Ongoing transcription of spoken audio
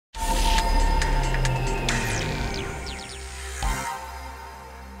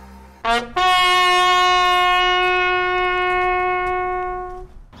Yeah,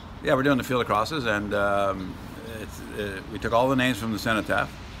 we're doing the Field of Crosses, and we took all the names from the cenotaph,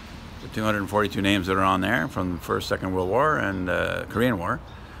 the 242 names that are on there from the First, Second World War and Korean War,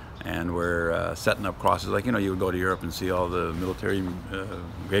 and we're setting up crosses like you would go to Europe and see all the military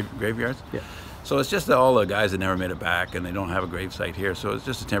graveyards. Yeah. So it's just all the guys that never made it back, and they don't have a grave site here. So it's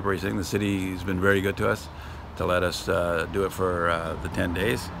just a temporary thing. The city's been very good to us to let us do it for the 10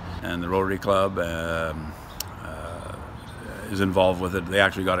 days, and the Rotary Club is involved with it. They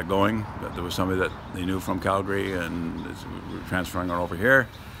actually got it going. There was somebody that they knew from Calgary, and we're transferring her over here.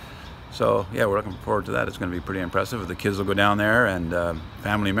 So yeah, we're looking forward to that. It's going to be pretty impressive. The kids will go down there, and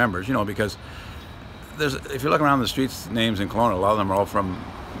family members, because if you look around the streets, names in Kelowna, a lot of them are all from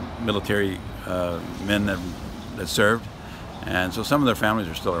military men that served, and so some of their families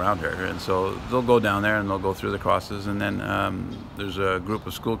are still around here, and so they'll go down there and they'll go through the crosses, and then there's a group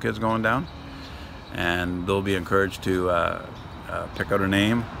of school kids going down, and they'll be encouraged to pick out a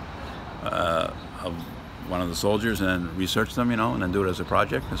name of one of the soldiers and research them, and then do it as a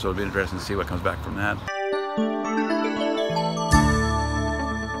project. And so it'll be interesting to see what comes back from that.